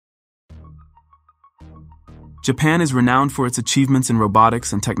Japan is renowned for its achievements in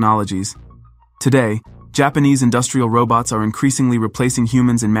robotics and technologies. Today, Japanese industrial robots are increasingly replacing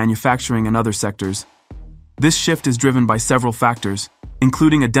humans in manufacturing and other sectors. This shift is driven by several factors,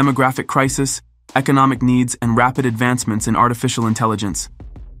 including a demographic crisis, economic needs, and rapid advancements in artificial intelligence.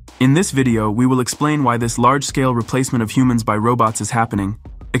 In this video, we will explain why this large-scale replacement of humans by robots is happening,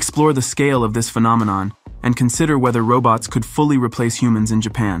 explore the scale of this phenomenon, and consider whether robots could fully replace humans in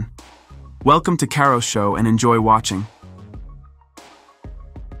Japan. Welcome to Karo's show and enjoy watching.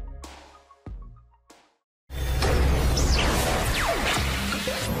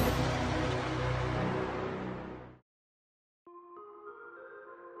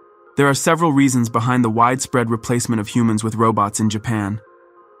 There are several reasons behind the widespread replacement of humans with robots in Japan.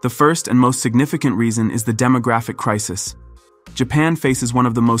 The first and most significant reason is the demographic crisis. Japan faces one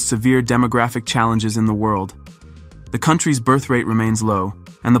of the most severe demographic challenges in the world. The country's birth rate remains low,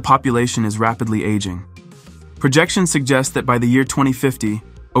 and the population is rapidly aging. Projections suggest that by the year 2050,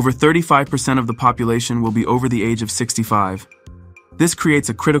 over 35% of the population will be over the age of 65. This creates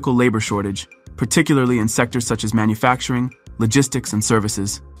a critical labor shortage, particularly in sectors such as manufacturing, logistics, and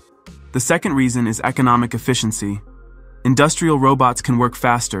services. The second reason is economic efficiency. Industrial robots can work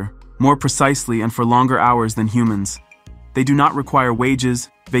faster, more precisely, and for longer hours than humans. They do not require wages,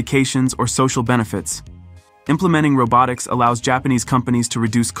 vacations, or social benefits. Implementing robotics allows Japanese companies to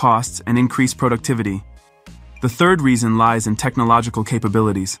reduce costs and increase productivity. The third reason lies in technological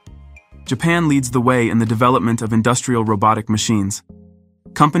capabilities. Japan leads the way in the development of industrial robotic machines.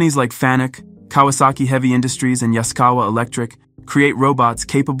 Companies like Fanuc, Kawasaki Heavy Industries, and Yaskawa Electric create robots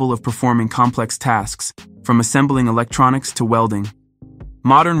capable of performing complex tasks, from assembling electronics to welding.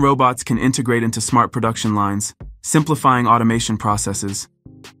 Modern robots can integrate into smart production lines, simplifying automation processes.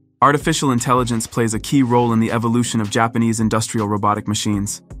 Artificial intelligence plays a key role in the evolution of Japanese industrial robotic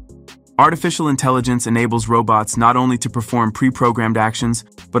machines. Artificial intelligence enables robots not only to perform pre-programmed actions,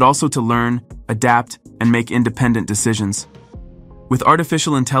 but also to learn, adapt, and make independent decisions. With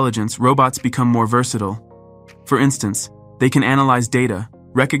artificial intelligence, robots become more versatile. For instance, they can analyze data,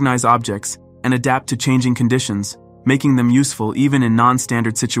 recognize objects, and adapt to changing conditions, making them useful even in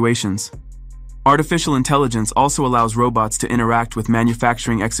non-standard situations. Artificial intelligence also allows robots to interact with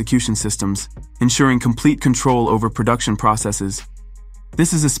manufacturing execution systems, ensuring complete control over production processes.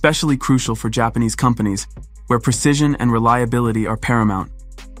 This is especially crucial for Japanese companies, where precision and reliability are paramount.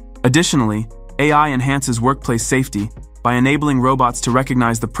 Additionally, AI enhances workplace safety by enabling robots to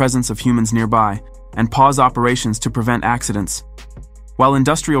recognize the presence of humans nearby and pause operations to prevent accidents. While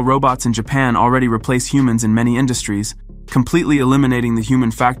industrial robots in Japan already replace humans in many industries, completely eliminating the human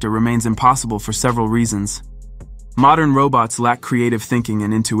factor remains impossible for several reasons. Modern robots lack creative thinking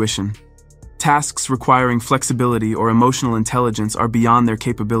and intuition. Tasks requiring flexibility or emotional intelligence are beyond their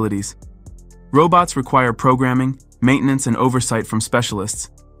capabilities. Robots require programming, maintenance, and oversight from specialists,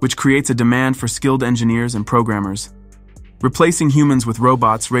 which creates a demand for skilled engineers and programmers. Replacing humans with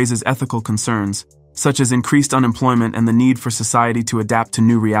robots raises ethical concerns, such as increased unemployment and the need for society to adapt to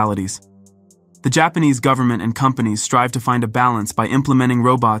new realities. The Japanese government and companies strive to find a balance by implementing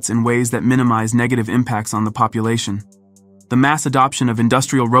robots in ways that minimize negative impacts on the population. The mass adoption of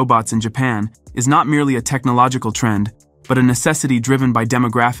industrial robots in Japan is not merely a technological trend, but a necessity driven by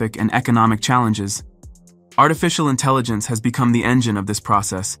demographic and economic challenges. Artificial intelligence has become the engine of this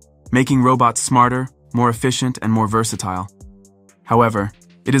process, making robots smarter, more efficient, and more versatile. However,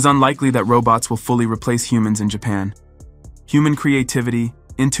 it is unlikely that robots will fully replace humans in Japan. Human creativity,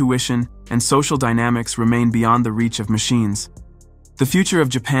 intuition, and social dynamics remain beyond the reach of machines. The future of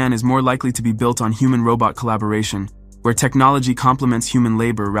Japan is more likely to be built on human-robot collaboration, where technology complements human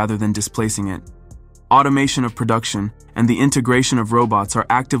labor rather than displacing it. Automation of production and the integration of robots are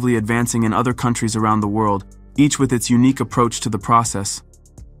actively advancing in other countries around the world, each with its unique approach to the process.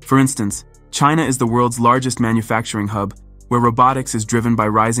 For instance, China is the world's largest manufacturing hub, where robotics is driven by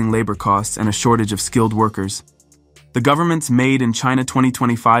rising labor costs and a shortage of skilled workers. The government's Made in China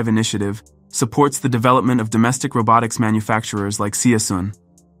 2025 initiative supports the development of domestic robotics manufacturers like Xiaosun.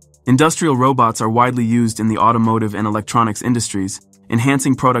 Industrial robots are widely used in the automotive and electronics industries,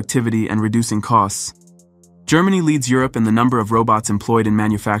 enhancing productivity and reducing costs. Germany leads Europe in the number of robots employed in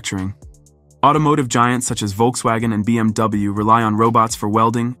manufacturing. Automotive giants such as Volkswagen and BMW rely on robots for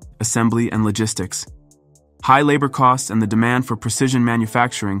welding, assembly, and logistics. High labor costs and the demand for precision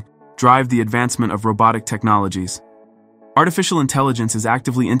manufacturing drive the advancement of robotic technologies. Artificial intelligence is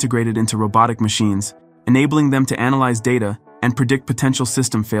actively integrated into robotic machines, enabling them to analyze data and predict potential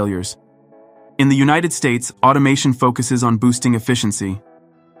system failures. In the United States, automation focuses on boosting efficiency.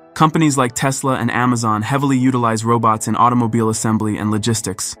 Companies like Tesla and Amazon heavily utilize robots in automobile assembly and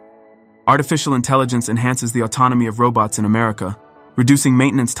logistics. Artificial intelligence enhances the autonomy of robots in America, reducing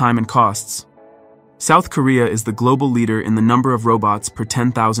maintenance time and costs. South Korea is the global leader in the number of robots per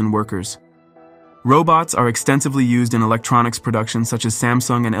 10,000 workers. Robots are extensively used in electronics production such as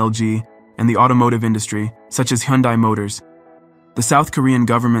Samsung and LG, and the automotive industry, such as Hyundai Motors. The South Korean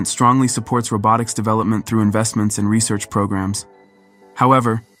government strongly supports robotics development through investments in research programs.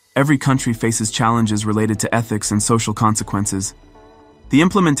 However, every country faces challenges related to ethics and social consequences. The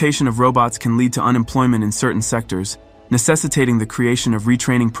implementation of robots can lead to unemployment in certain sectors, necessitating the creation of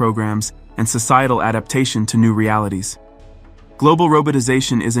retraining programs and societal adaptation to new realities. Global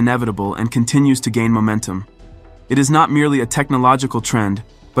robotization is inevitable and continues to gain momentum. It is not merely a technological trend,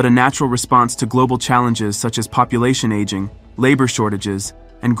 but a natural response to global challenges such as population aging, labor shortages,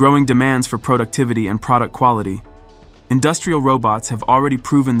 and growing demands for productivity and product quality. Industrial robots have already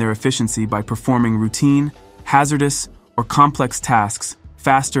proven their efficiency by performing routine, hazardous, or complex tasks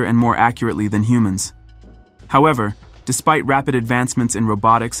faster and more accurately than humans. However, despite rapid advancements in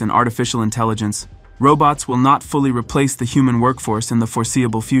robotics and artificial intelligence, robots will not fully replace the human workforce in the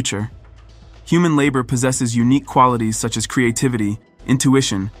foreseeable future. Human labor possesses unique qualities such as creativity,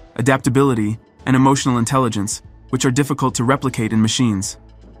 intuition, adaptability, and emotional intelligence, which are difficult to replicate in machines.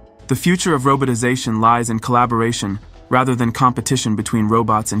 The future of robotization lies in collaboration rather than competition between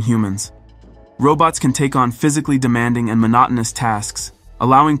robots and humans. Robots can take on physically demanding and monotonous tasks,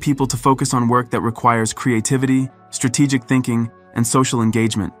 allowing people to focus on work that requires creativity, strategic thinking, and social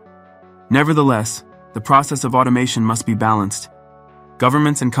engagement. Nevertheless, the process of automation must be balanced.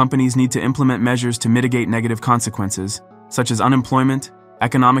 Governments and companies need to implement measures to mitigate negative consequences, such as unemployment,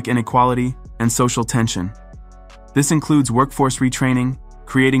 economic inequality, and social tension. This includes workforce retraining,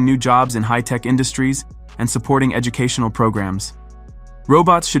 creating new jobs in high-tech industries, and supporting educational programs.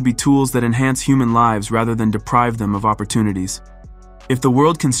 Robots should be tools that enhance human lives rather than deprive them of opportunities. If the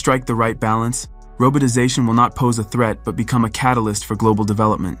world can strike the right balance, robotization will not pose a threat but become a catalyst for global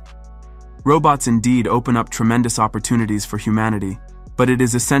development. Robots indeed open up tremendous opportunities for humanity, but it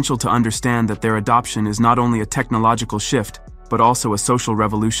is essential to understand that their adoption is not only a technological shift, but also a social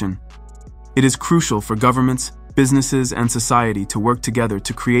revolution. It is crucial for governments, businesses, and society to work together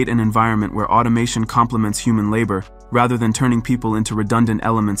to create an environment where automation complements human labor rather than turning people into redundant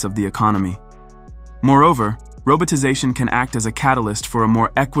elements of the economy. Moreover, robotization can act as a catalyst for a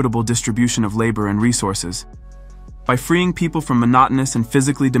more equitable distribution of labor and resources. By freeing people from monotonous and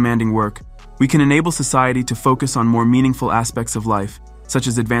physically demanding work, we can enable society to focus on more meaningful aspects of life, such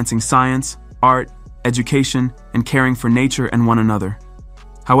as advancing science, art, education, and caring for nature and one another.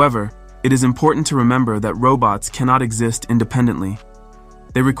 However, it is important to remember that robots cannot exist independently.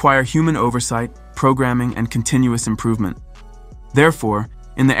 They require human oversight, programming, and continuous improvement. Therefore,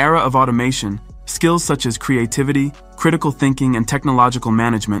 in the era of automation, skills such as creativity, critical thinking, and technological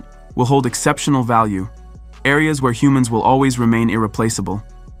management will hold exceptional value, areas where humans will always remain irreplaceable.